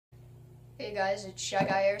Hey guys, it's Shy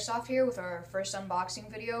Guy Airsoft here with our first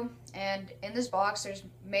unboxing video, and in this box there's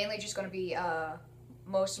mainly just going to be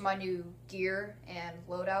most of my new gear and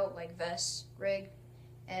loadout, like vest, rig,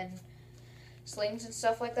 and slings and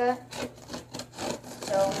stuff like that.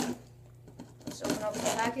 So let's open up the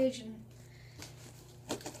package and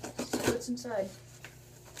see what's inside.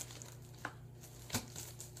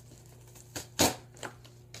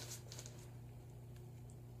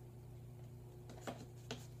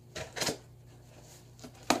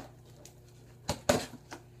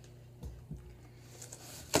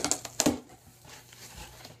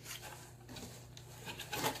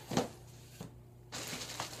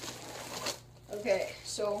 Okay,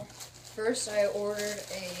 so first I ordered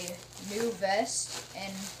a new vest,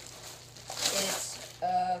 and it's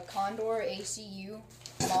a Condor ACU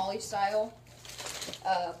Molly style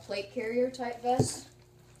plate carrier type vest.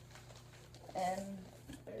 And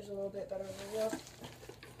there's a little bit better video.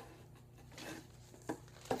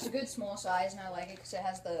 It's a good small size, and I like it because it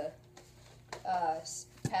has the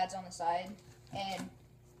pads on the side, and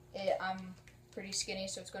I'm pretty skinny,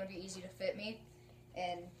 so it's going to be easy to fit me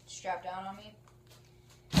and strap down on me.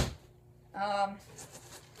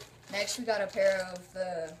 Next we got a pair of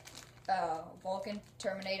the Vulcan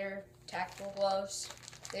Terminator tactical gloves.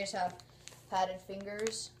 They just have padded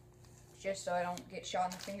fingers, just so I don't get shot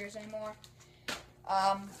in the fingers anymore.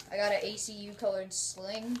 I got an ACU colored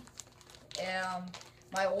sling.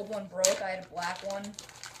 My old one broke. I had a black one,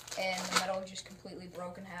 and the metal just completely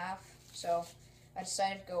broke in half. So I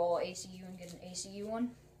decided to go all ACU and get an ACU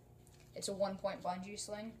one. It's a 1-point bungee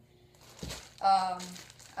sling.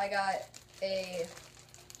 I got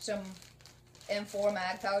some M4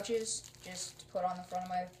 mag pouches just to put on the front of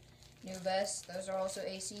my new vest. Those are also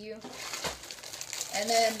ACU. And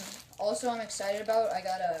then also I'm excited about, I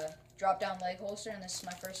got a drop-down leg holster, and this is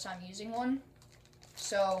my first time using one.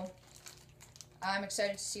 So I'm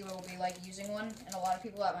excited to see what it'll be like using one. And a lot of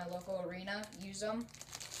people at my local arena use them.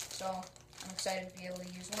 So I'm excited to be able to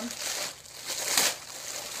use one.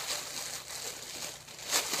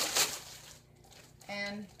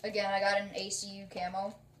 And again, I got an ACU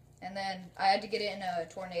camo, and then I had to get it in a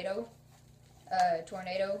tornado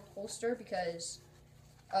holster, because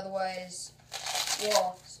otherwise,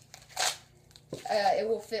 well, it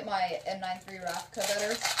will fit my M93 Rafka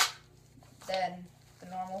better than the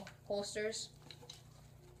normal holsters.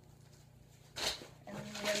 And then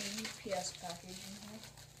we have a UPS package in here.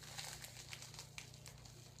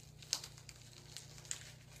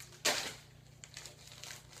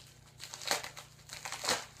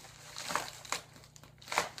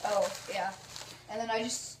 Oh, yeah. And then I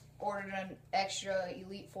just ordered an extra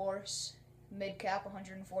Elite Force mid-cap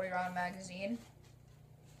 140 round magazine.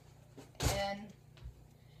 And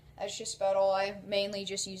that's just about all. I mainly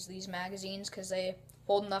just use these magazines because they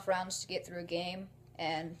hold enough rounds to get through a game,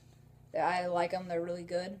 and I like them. They're really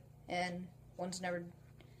good, and one's never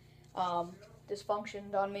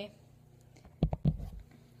dysfunctioned on me.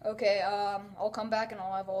 Okay, I'll come back and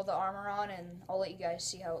I'll have all the armor on, and I'll let you guys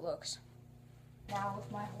see how it looks. Now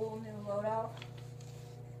with my whole new loadout,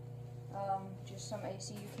 just some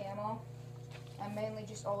ACU camo. I'm mainly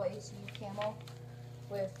just all ACU camo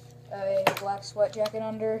with a black sweat jacket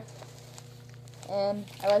under, and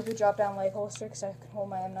I like the drop-down leg holster because I can hold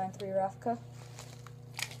my M93 Rafka.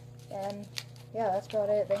 And yeah, that's about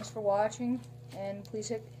it. Thanks for watching, and please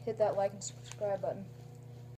hit that like and subscribe button.